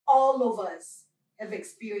all of us have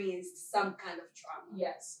experienced some kind of trauma.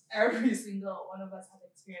 Yes, every single one of us have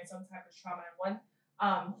experienced some type of trauma. And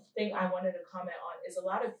one thing I wanted to comment on is a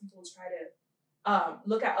lot of people try to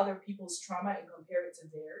look at other people's trauma and compare it to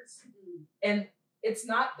theirs. And it's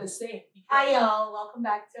not the same. Hi, y'all. Welcome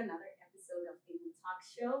back to another episode of Emo Talk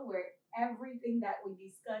Show, where everything that we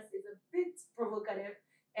discuss is a bit provocative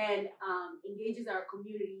and engages our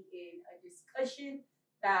community in a discussion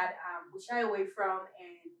that we shy away from.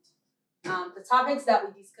 And the topics that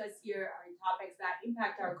we discuss here are topics that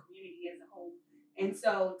impact our community as a whole. And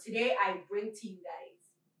so today I bring to you guys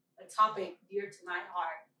a topic dear to my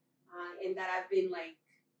heart and that I've been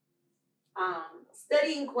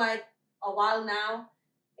studying quite a while now.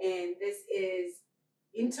 And this is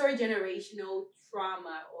intergenerational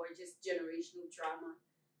trauma, or just generational trauma.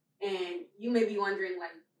 And you may be wondering,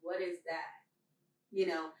 what is that? You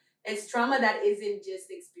know, it's trauma that isn't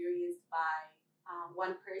just experienced by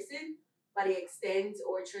one person, but it extends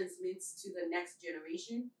or transmits to the next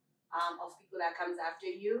generation of people that comes after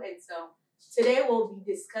you. And so today we'll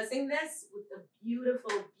be discussing this with the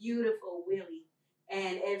beautiful, beautiful Willie.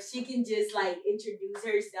 And if she can just introduce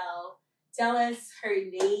herself, tell us her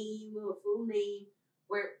name, her full name,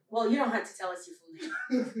 you don't have to tell us your full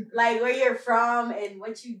name, where you're from and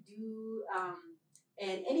what you do,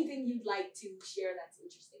 and anything you'd like to share that's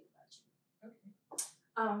interesting about you.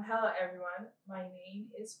 Okay. Hello everyone. My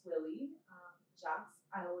name is Willie Jacques.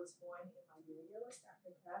 I was born in Liberia, West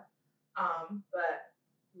Africa, but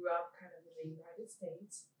grew up kind of in the United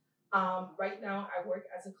States. Right now, I work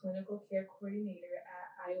as a clinical care coordinator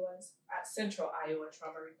at Central Iowa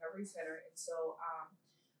Trauma Recovery Center, and so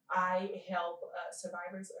I help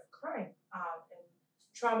survivors of crime and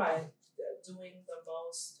trauma doing the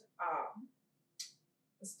most.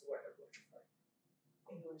 What's the word I'm looking for?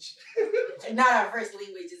 English. Not our first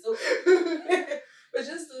language, is okay. But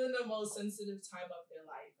just doing the most sensitive time of their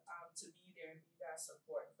life to be there and be that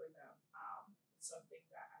support for them. It's something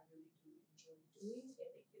that I really do enjoy doing, and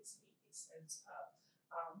it gives me a sense of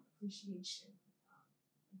appreciation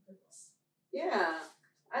and purpose. Yeah,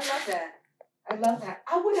 I love that.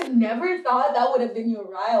 I would have never thought that would have been your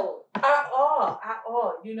route. At all.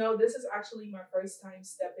 You know, this is actually my first time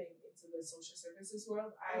stepping into the social services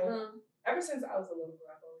world. Ever since I was a little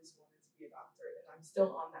girl, I've always wanted to be a doctor, and I'm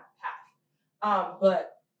still on that path.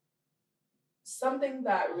 But something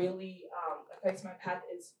that really affects my path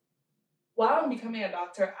is, while I'm becoming a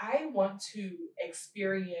doctor, I want to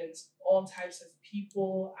experience all types of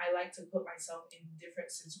people. I like to put myself in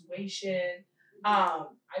different situations.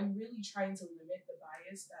 I'm really trying to limit the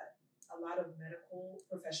bias that a lot of medical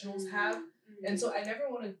professionals have. And so I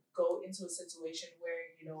never want to go into a situation where,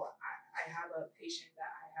 I have a patient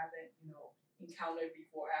that I haven't, encountered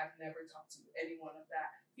before. I've never talked to anyone of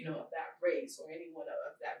that, of that race or anyone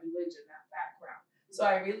of that religion, that background. So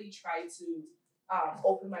I really try to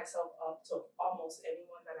open myself up to almost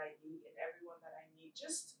anyone that I meet and everyone that I meet.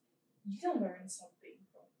 Just, you can learn something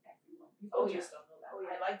from everyone. People just don't know that.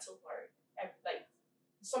 I like to learn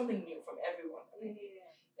something new from everyone.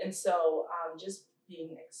 And so just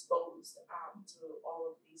being exposed to all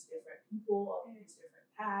of these different people, all of these different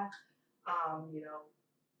paths,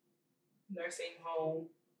 nursing home,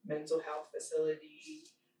 mental health facility.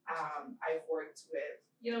 I've worked with,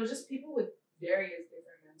 just people with various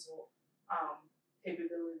different mental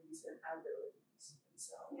capabilities and abilities. And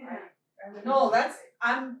so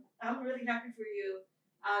I'm really happy for you.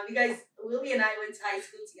 You guys, Willie and I went to high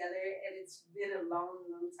school together, and it's been a long,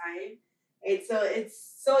 long time. And so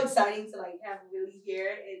it's so exciting to have Willie here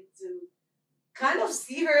and to kind of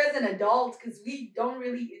see her as an adult, because we don't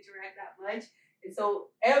really interact that much. And so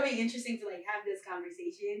it'll be interesting to have this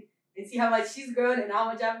conversation and see how much she's grown and how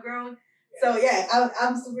much I've grown. Yes. So yeah,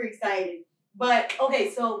 I'm super excited. But okay,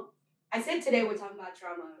 so I said today we're talking about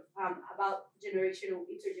trauma, about intergenerational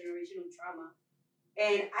trauma.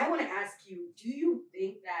 And I want to ask you, do you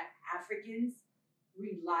think that Africans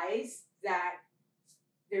realize that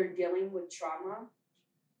they're dealing with trauma?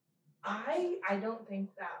 I don't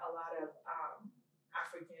think that a lot of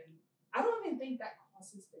I don't even think that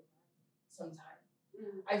crosses their mind sometimes.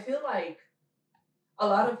 I feel like a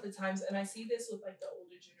lot of the times, and I see this with the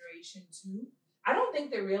older generation too, I don't think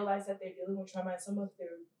they realize that they're dealing with trauma and some of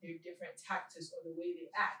their different tactics or the way they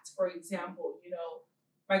act. For example,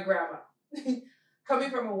 my grandma, coming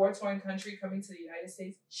from a war-torn country, coming to the United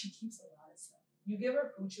States, she keeps a lot of stuff. You give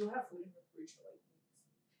her food, she'll have food in her fridge for weeks.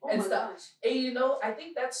 And stuff. Gosh. And I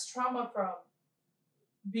think that's trauma from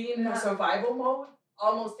being in a survival mode,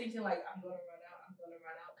 almost thinking I'm gonna run out.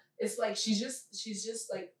 It's she's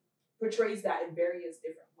just portrays that in various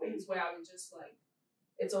different ways, where I'm just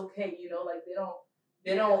it's okay, they don't,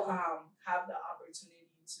 They don't have the opportunity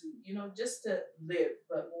to, you know, just to live,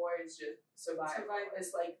 but more is just survival.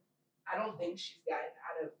 It's like, I don't think she's gotten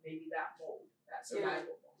out of maybe that mode, that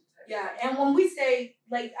survival mode. Yeah, and when we say,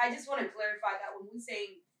 like, I just want to clarify that when we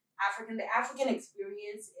say African, the African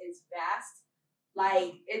experience is vast.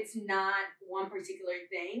 Like, it's not one particular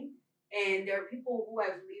thing. And there are people who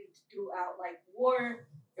have lived throughout, like, war.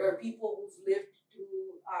 There are people who've lived through,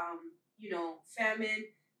 famine.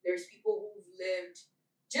 There's people who've lived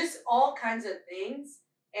just all kinds of things.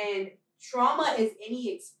 And trauma is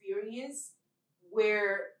any experience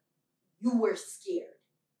where you were scared.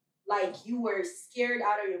 Like, you were scared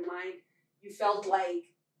out of your mind. You felt like,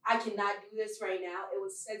 I cannot do this right now. It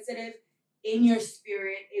was sensitive in your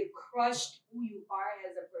spirit. It crushed who you are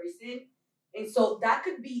as a person. And so that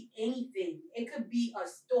could be anything. It could be a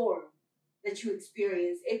storm that you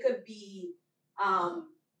experienced. It could be,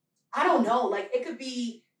 I don't know, like, it could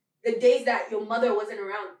be the days that your mother wasn't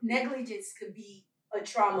around. Negligence could be a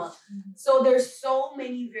trauma. Mm-hmm. So there's so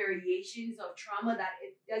many variations of trauma that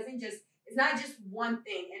it's not just one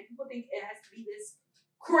thing. And people think it has to be this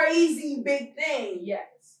crazy big thing.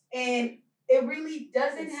 Yes. And it really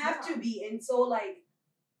doesn't have to be. And so, like,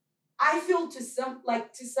 I feel to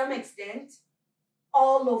some extent,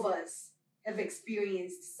 all of us have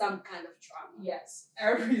experienced some kind of trauma. Yes.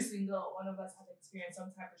 Every single one of us have experienced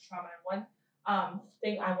some type of trauma. And one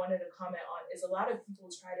thing I wanted to comment on is a lot of people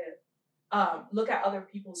try to look at other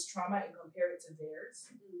people's trauma and compare it to theirs.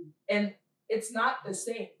 Mm-hmm. And it's not the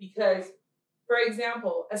same because, for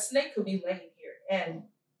example, a snake could be laying here and,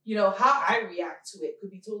 you know, how I react to it could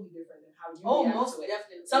be totally different than how you react most to it.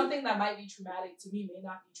 Definitely. Something that might be traumatic to me may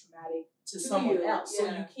not be traumatic to someone else. Yeah.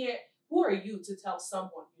 So you can't, who are you to tell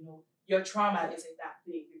someone, you know, your trauma isn't that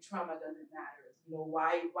big, your trauma doesn't matter. You know,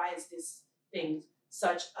 why is this thing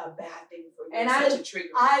such a bad thing for you? And such a trigger.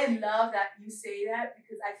 I love that you say that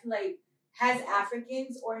because I feel like as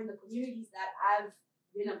Africans or in the communities that I've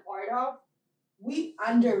been a part of, we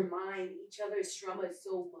undermine each other's trauma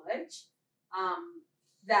so much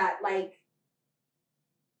that, like,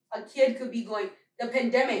 a kid could be the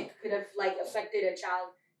pandemic could have, like, affected a child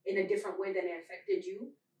in a different way than it affected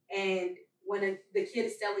you. And when the kid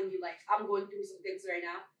is telling you, like, I'm going through some things right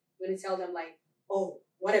now, you're going to tell them, like, oh,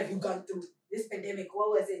 what have you gone through? This pandemic, what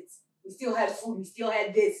was it? We still had food. We still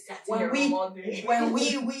had this. When we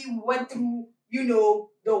went through, you know,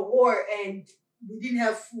 the war and we didn't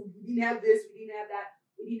have food. We didn't have this. We didn't have that.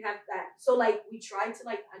 We didn't have that. So, like, we try to,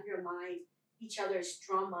 like, undermine each other's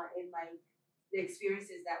trauma and, like, the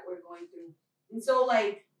experiences that we're going through. And so,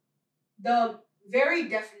 like, the very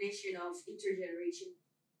definition of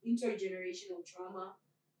intergenerational trauma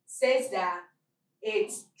says that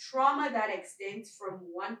it's trauma that extends from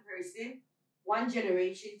one person, one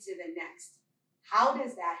generation to the next. How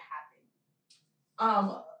does that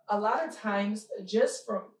happen? A lot of times, just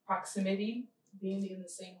from proximity, being in the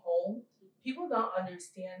same home, people don't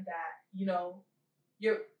understand that, you know,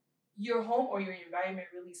 your home or your environment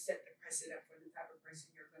really set the precedent for the type of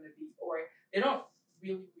person you're going to be, or they don't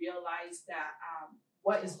really realize that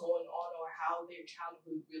what is going on or how their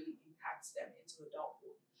childhood really impacts them into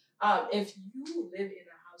adulthood. If you live in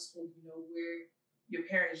a household, you know, where your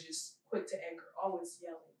parents just quick to anger, always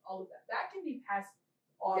yelling, all of that can be passed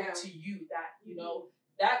on to you. That, you know,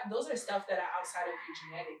 that those are stuff that are outside of your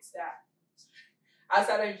genetics that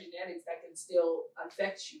can still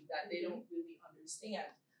affect you, that they don't really understand.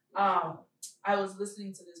 I was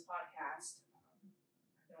listening to this podcast.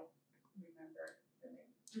 I don't remember the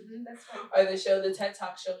name. Mm-hmm, that's fine. Or the show, the TED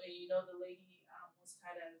Talk show, and, you know, the lady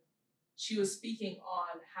she was speaking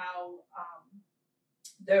on how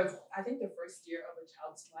I think the first year of a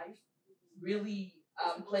child's life really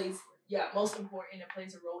plays most important. It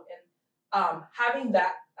plays a role in having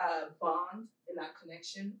that bond and that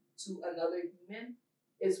connection to another human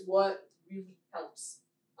is what really helps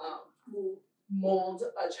mold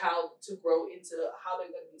a child to grow into how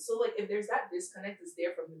they're going to be. So, like, if there's that disconnect that's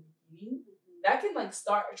there from the beginning, that can, like,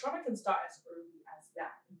 trauma can start as early as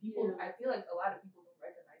that. And people, I feel like a lot of people don't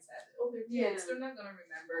recognize that. Oh, they're kids, they're not going to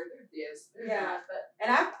remember, they're this, they're that. But, and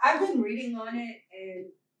I've been reading on it,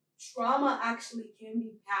 and trauma actually can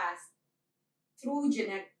be passed through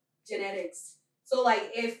genetics. So,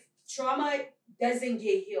 like, if trauma doesn't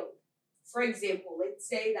get healed, for example, let's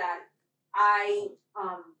say that I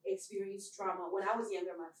experienced trauma when I was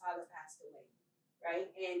younger. My father passed away, right?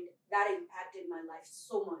 And that impacted my life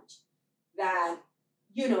so much that,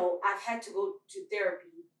 you know, I've had to go to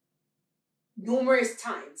therapy numerous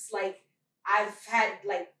times. Like, I've had,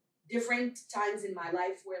 like, different times in my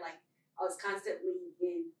life where, like, I was constantly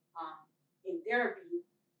in therapy.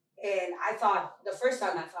 And I thought, the first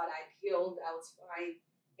time I thought I'd healed, I was fine.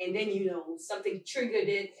 And then, something triggered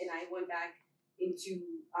it and I went back into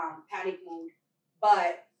panic mode.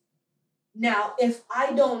 But now, if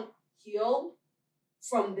I don't heal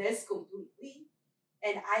from this completely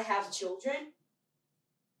and I have children,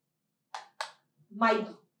 my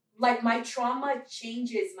trauma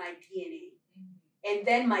changes my DNA. And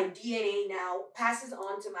then my DNA now passes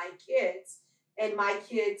on to my kids, and my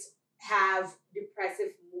kids have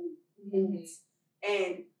depressive moods.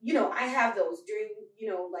 And, I have those during,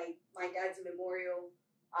 like my dad's memorial,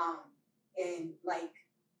 and like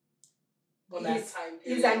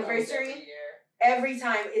his anniversary. Every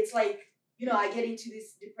time it's like, I get into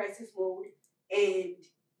this depressive mode, and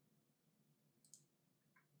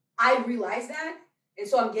I realize that. And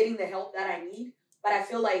so I'm getting the help that I need. But I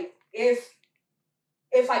feel like if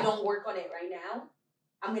I don't work on it right now,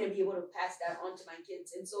 I'm going to be able to pass that on to my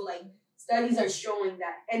kids. And so, like, studies are showing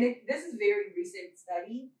that. And this is very recent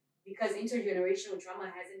study because intergenerational trauma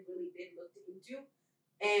hasn't really been looked into.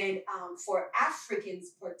 And for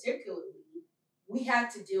Africans particularly, we had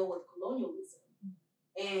to deal with colonialism.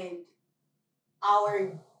 And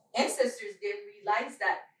our ancestors didn't realize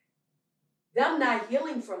that them not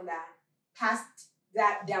healing from that passed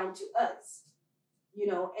that down to us,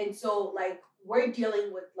 And so, like, we're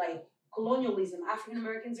dealing with, like, colonialism. African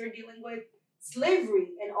Americans are dealing with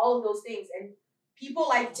slavery and all of those things. And people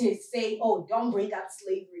like to say, oh, don't bring up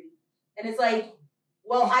slavery. And it's like,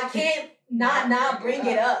 well, I can't not bring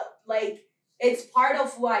it up. Like, it's part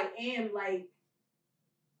of who I am. Like,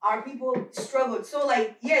 our people struggled. So,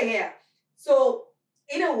 like, yeah. So,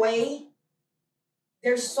 in a way,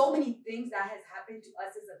 there's so many things that has happened to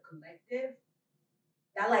us as a collective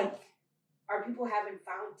that, like, our people haven't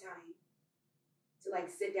found time to, like,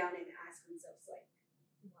 sit down and ask themselves, like,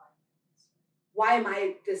 why am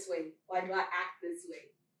I this way? Why do I act this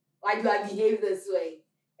way? Why do I behave this way?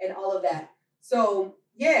 And all of that. So,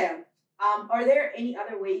 yeah. Are there any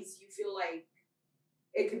other ways you feel like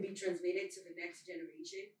it could be transmitted to the next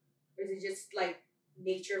generation? Or is it just, like,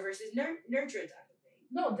 nature versus nurture type of thing?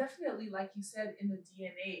 No, definitely. Like you said, in the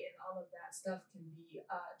DNA and all of that stuff can be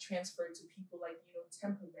transferred to people, like,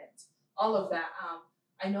 temperament, all of that.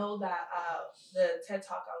 I know that the TED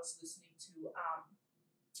Talk I was listening to,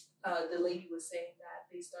 the lady was saying that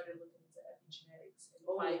they started looking into epigenetics and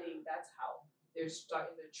finding that's how they're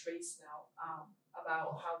starting to trace now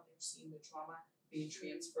about how they're seeing the trauma being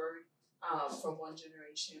transferred from one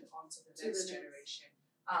generation onto the next generation.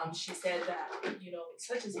 She said that,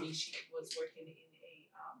 such as me, she was working in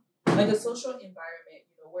a social environment,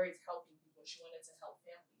 where it's helping people. She wanted to help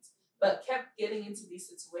families, but kept getting into these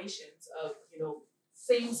situations of,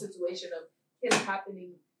 same situation of kids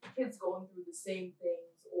going through the same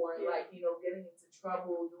things, or like, getting into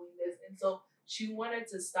trouble, doing this. And so she wanted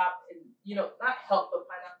to stop and, not help, but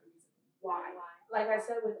find out the reason why. Like I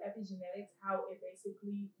said, with epigenetics, how it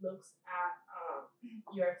basically looks at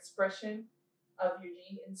your expression of your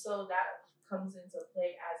gene. And so that comes into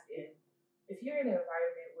play as in, if you're in an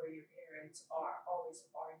environment where your parents are always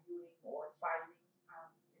arguing or fighting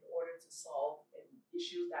in order to solve an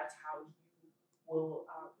issue, that's how you will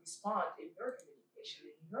respond in your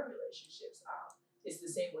communication, in your relationships. It's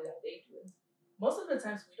the same way that they do. Most of the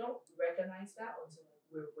times we don't recognize that until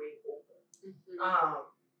we're way older.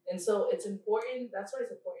 And so it's important, that's why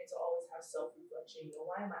it's important to always have self-reflection.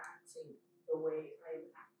 Why am I acting the way I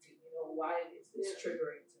am acting? Why is this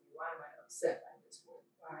triggering to me? Why am I upset by this word?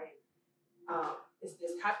 Why is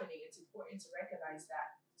this happening? It's important to recognize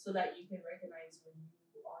that so that you can recognize when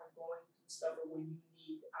you are going through stuff or when you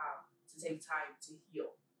need to take time to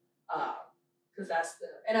heal. Because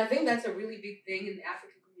and I think that's a really big thing in the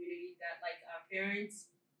African community, that, like,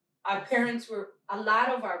 a lot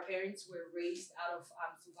of our parents were raised out of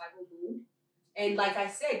survival mode. And like I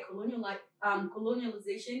said,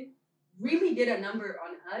 colonialization really did a number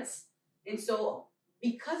on us. And so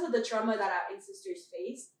because of the trauma that our ancestors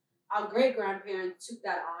faced, our great-grandparents took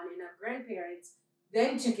that on, and our grandparents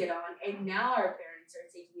then took it on, and now our parents are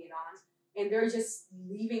taking it on, and they're just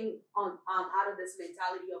leaving on out of this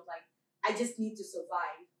mentality of, like, I just need to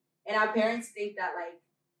survive. And our parents think that, like,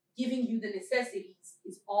 giving you the necessities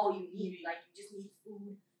is all you need. Like, you just need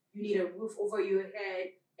food, you need a roof over your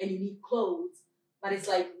head, and you need clothes. But it's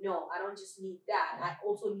like, no, I don't just need that. I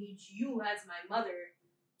also need you as my mother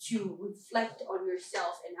to reflect on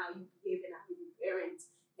yourself and how you behave and how you parent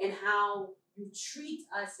and how you treat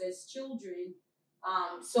us as children.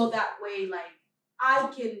 So that way, like, I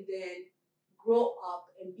can then grow up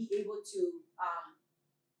and be able to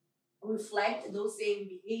reflect those same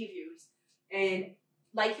behaviors. And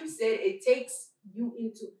like you said, it takes you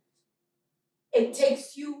into, it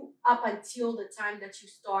takes you up until the time that you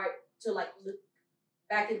start to like look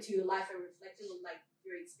back into your life and reflecting on like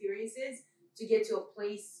your experiences to get to a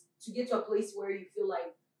place where you feel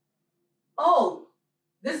like, oh,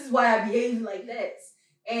 this is why I behave like this.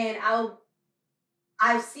 And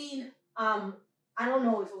I've seen I don't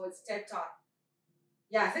know if it was TED Talk.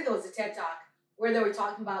 Yeah, I think it was a TED Talk where they were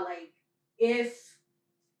talking about like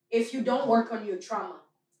if you don't work on your trauma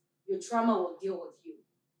will deal with you.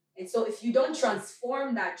 And so if you don't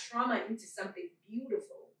transform that trauma into something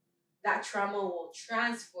beautiful, that trauma will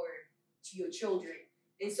transfer to your children.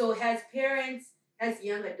 And so as parents, as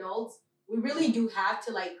young adults, we really do have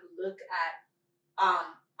to like look at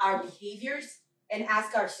our behaviors and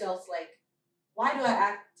ask ourselves like, why do I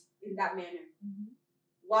act in that manner? Mm-hmm.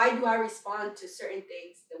 Why do I respond to certain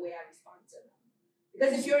things the way I respond to them?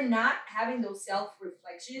 Because if you're not having those self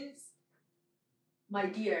reflections, my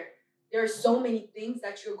dear, there are so many things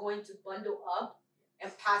that you're going to bundle up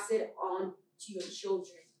and pass it on to your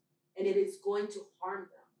children, and it is going to harm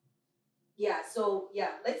them. Yeah. So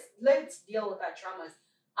yeah, let's deal with our traumas.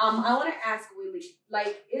 I want to ask Willie,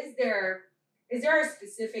 like, is there a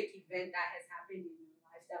specific event that has happened in your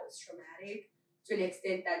life that was traumatic to an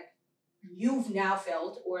extent that you've now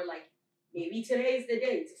felt, or like maybe today is the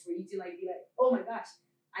day for you to like be like, oh my gosh,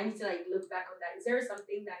 I need to like look back on that. Is there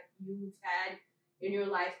something that you've had in your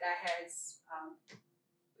life that has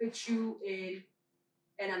put you in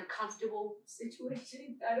an uncomfortable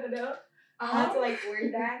situation? I don't know how to like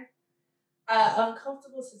word that.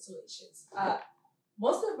 Uncomfortable situations.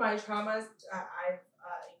 Most of my traumas I've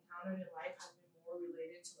encountered in life have been more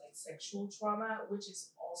related to like sexual trauma, which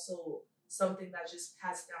is also something that just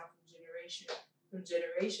passed down from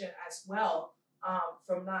generation as well,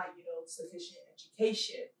 from not sufficient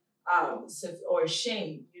education, or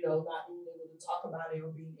shame, not being able to talk about it or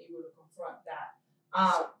being able to confront that.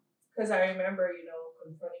 Because I remember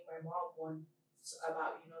confronting my mom once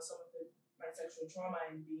about some of my sexual trauma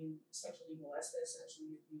and being sexually molested,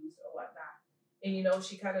 sexually abused, or whatnot. And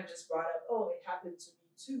she kind of just brought up, oh, it happened to me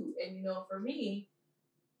too. And for me,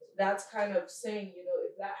 that's kind of saying,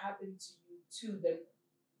 if that happened to you too, then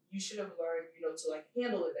you should have learned, to like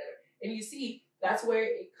handle it better. And you see, that's where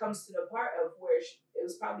it comes to the part of where it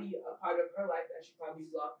was probably a part of her life that she probably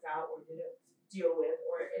blocked out or didn't deal with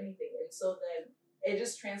or anything. And so then it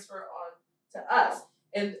just transferred on to us.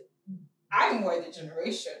 And I'm where the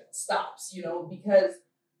generation stops, because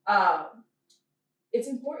it's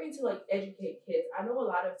important to like educate kids. I know a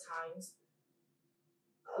lot of times,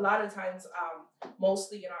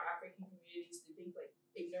 mostly in our African communities, they think like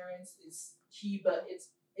ignorance is key, but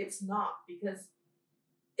it's not, because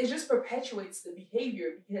it just perpetuates the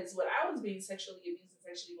behavior. Because when I was being sexually abused and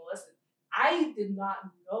sexually molested, I did not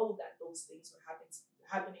know that those things were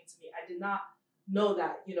happening to me. I did not know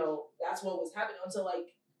that that's what was happening until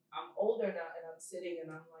like I'm older now and I'm sitting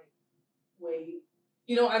and I'm like, wait,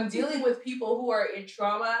 I'm dealing with people who are in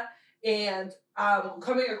trauma and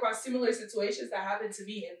coming across similar situations that happened to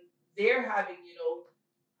me, and they're having,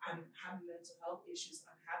 I'm having mental health issues,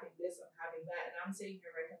 I'm having this, I'm having that, and I'm sitting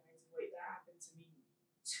here recognizing, wait, that happened to me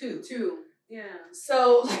too. Yeah.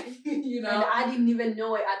 So, and I didn't even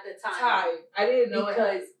know it at the time. I didn't know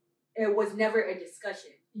because it was never a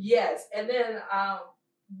discussion. Yes, and then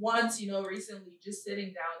once, recently, just sitting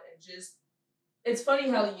down and just. It's funny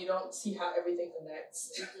how you don't see how everything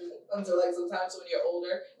connects until like sometimes when you're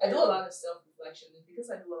older. I do a lot of self-reflection, and because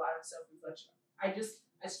I do a lot of self-reflection, I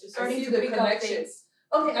see the connections.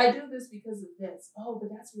 Okay, I do this because of this. Oh, but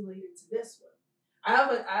that's related to this one. I have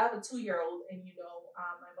a 2-year-old, and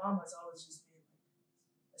my mom has always just been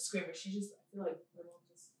like a screamer. I feel like my mom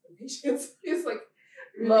just her patience is like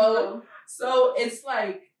low. So it's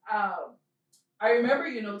like I remember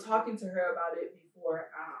talking to her about it before.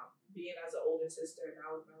 Being as an older sister and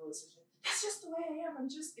now with my little sister, that's just the way I am. I'm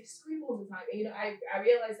just scream all the time. And, I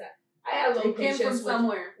realized that I had low patience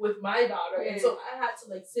with my daughter, and so I had to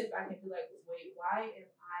like sit back and be like, wait, why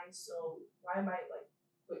am I like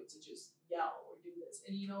quick to just yell or do this?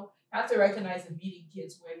 And I have to recognize and meeting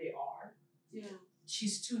kids where they are. Yeah.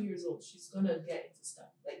 She's 2 years old. She's gonna get into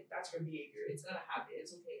stuff. Like that's her behavior. It's gonna happen.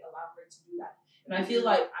 It's okay. Allow her to do that. And I feel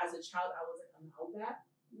like as a child I wasn't allowed that.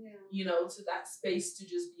 Yeah. To that space to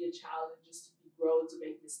just be a child and just to be grown, to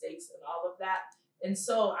make mistakes and all of that. And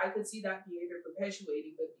so I could see that behavior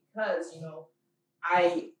perpetuating, but because,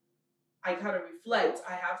 I kind of reflect,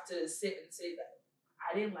 I have to sit and say that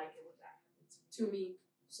I didn't like it when that happened to me.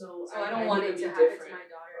 So I don't want it to happen to my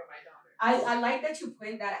daughter. I like that you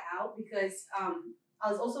point that out, because I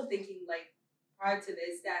was also thinking like prior to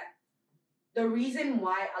this that the reason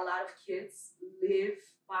why a lot of kids live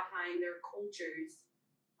behind their cultures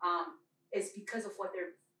it's because of what their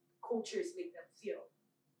cultures make them feel,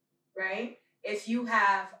 right? If you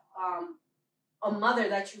have a mother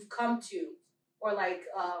that you've come to, or like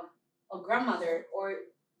a grandmother, or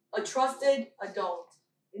a trusted adult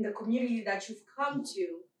in the community that you've come to,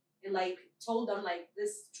 and like told them like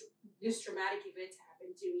this traumatic event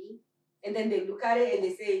happened to me, and then they look at it and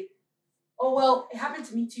they say, oh well, it happened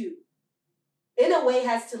to me too, in a way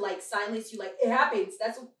has to like silence you, like it happens,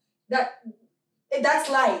 that's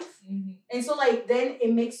life. Mm-hmm. And so like then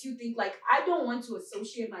it makes you think like, I don't want to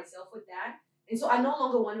associate myself with that, and so I no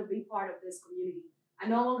longer want to be part of this community. I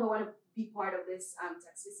no longer want to be part of this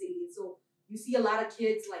toxicity. And so you see a lot of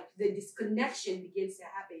kids, like the disconnection begins to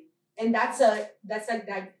happen, and that's a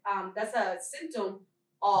symptom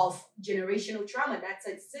of generational trauma. That's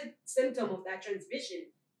a symptom of that transmission.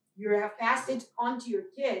 You have passed it on to your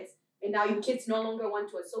kids, and now your kids no longer want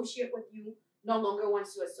to associate with you, no longer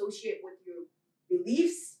wants to associate with your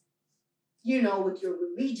beliefs, with your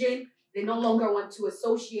religion. They no longer want to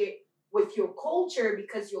associate with your culture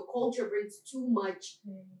because your culture brings too much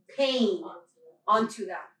pain onto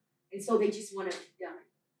them. And so they just want to be done.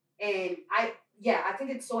 And I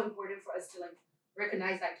think it's so important for us to like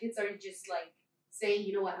recognize that kids aren't just like saying,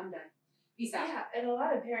 you know what, I'm done. Peace out. Yeah, and a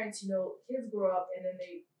lot of parents, kids grow up and then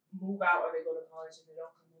they move out or they go to college and they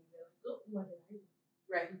don't come in. They're like, oh, what did I do?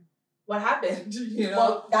 Right. What happened?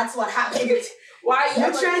 Well, that's what happened. Why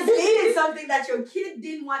you translated something that your kid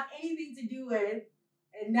didn't want anything to do with,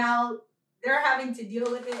 and now they're having to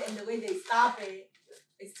deal with it, and the way they stop it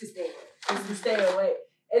is to stay away. Is to stay away.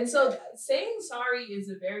 And so saying sorry is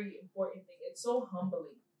a very important thing. It's so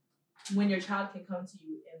humbling when your child can come to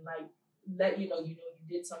you and like let you know you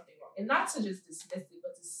did something wrong. And not to just dismiss it,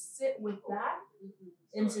 but to sit with that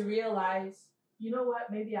and to realize, you know what,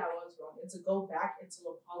 maybe I was wrong. And to go back and to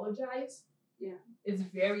apologize. Yeah. It's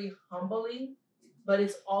very humbling, but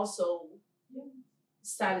it's also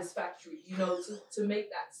satisfactory, to make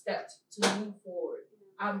that step, to move forward.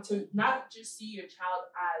 To not just see your child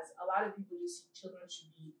as, a lot of people just see children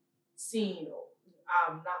should be seen or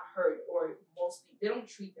not heard, or mostly they don't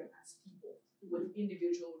treat them as people with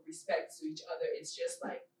individual respect to each other. It's just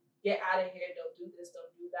like, get out of here, don't do this,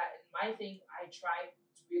 don't do that. And my thing I try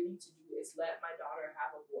really to do is let my daughter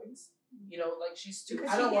have a voice. Like she's too,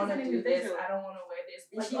 I don't want to do this, I don't want to wear this.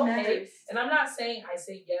 Like, okay. And I'm not saying I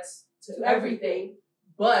say yes to everything.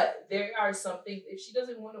 But there are some things, if she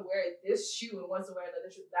doesn't want to wear this shoe and wants to wear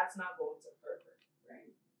another shoe, that's not going to hurt her.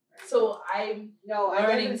 Right. So I'm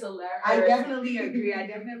learning to let her. I definitely agree.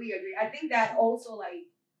 I think that also like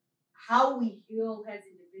how we heal as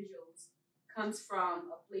individuals comes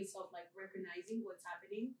from a place of like recognizing what's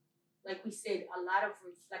happening. Like we said, a lot of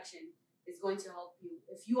reflection is going to help you.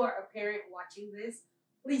 If you are a parent watching this,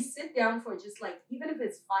 please sit down for just like, even if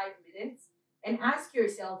it's 5 minutes, and ask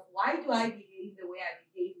yourself, why do I behave the way I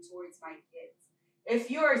behave towards my kids?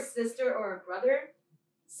 If you're a sister or a brother,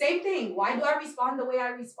 same thing. Why do I respond the way I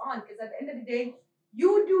respond? Because at the end of the day,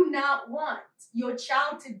 you do not want your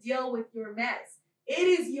child to deal with your mess. It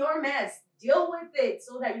is your mess. Deal with it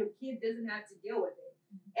so that your kid doesn't have to deal with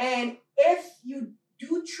it. And if you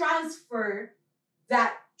do transfer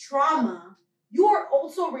that trauma, you are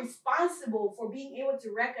also responsible for being able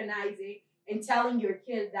to recognize it and telling your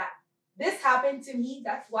kid that this happened to me,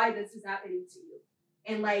 that's why this is happening to you.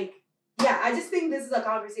 And like, I just think this is a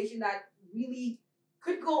conversation that really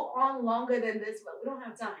could go on longer than this, but we don't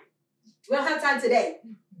have time. We don't have time today.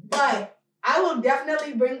 But I will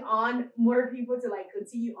definitely bring on more people to like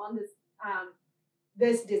continue on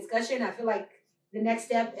this discussion. I feel like the next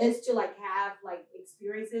step is to like have like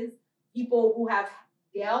experiences, people who have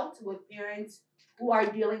dealt with parents who are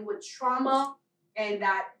dealing with trauma and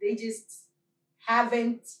that they just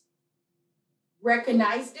haven't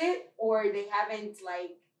recognized it, or they haven't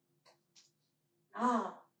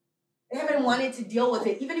they haven't wanted to deal with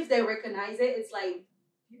it. Even if they recognize it, it's like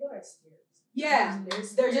people are scared. Yeah,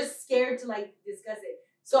 they're just scared to like discuss it.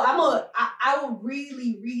 So I will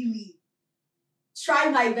really, really try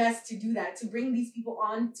my best to do that, to bring these people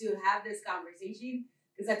on to have this conversation,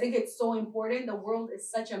 because I think it's so important. The world is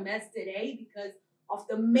such a mess today because of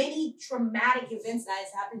the many traumatic events that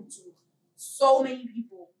has happened to so many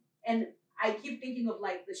people. And I keep thinking of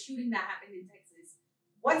like the shooting that happened in Texas.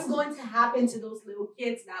 What's going to happen to those little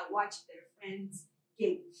kids that watch their friends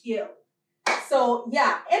get killed? So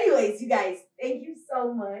anyways, you guys, thank you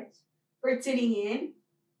so much for tuning in.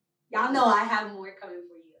 Y'all know I have more coming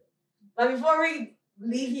for you. But before we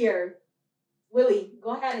leave here, Willie,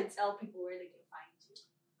 go ahead and tell people where they can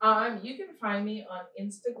find you. You can find me on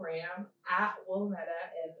Instagram at Wilmetta,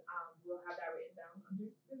 and we'll have that written down under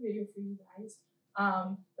the video for you guys.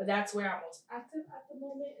 But that's where I'm most active at the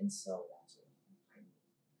moment, and so that's where you can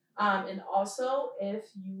find me. And also, if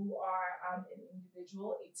you are an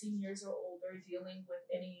individual 18 years or older dealing with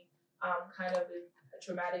any kind of a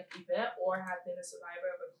traumatic event or have been a survivor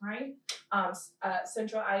of a crime,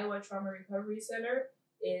 Central Iowa Trauma Recovery Center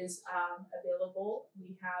is available.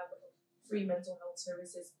 We have free mental health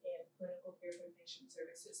services and clinical care coordination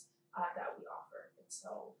services that we offer. And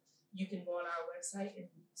so you can go on our website and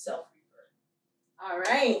self-refer. All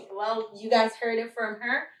right. Well, you guys heard it from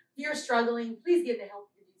her. If you're struggling, please get the help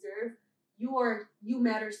you deserve. You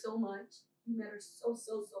matter so much. You matter so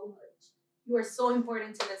much. You are so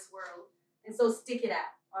important to this world. And so stick it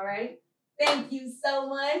out. All right. Thank you so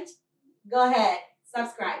much. Go ahead.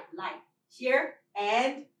 Subscribe, like, share,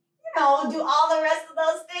 and do all the rest of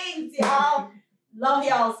those things, y'all. Love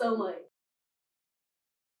y'all so much.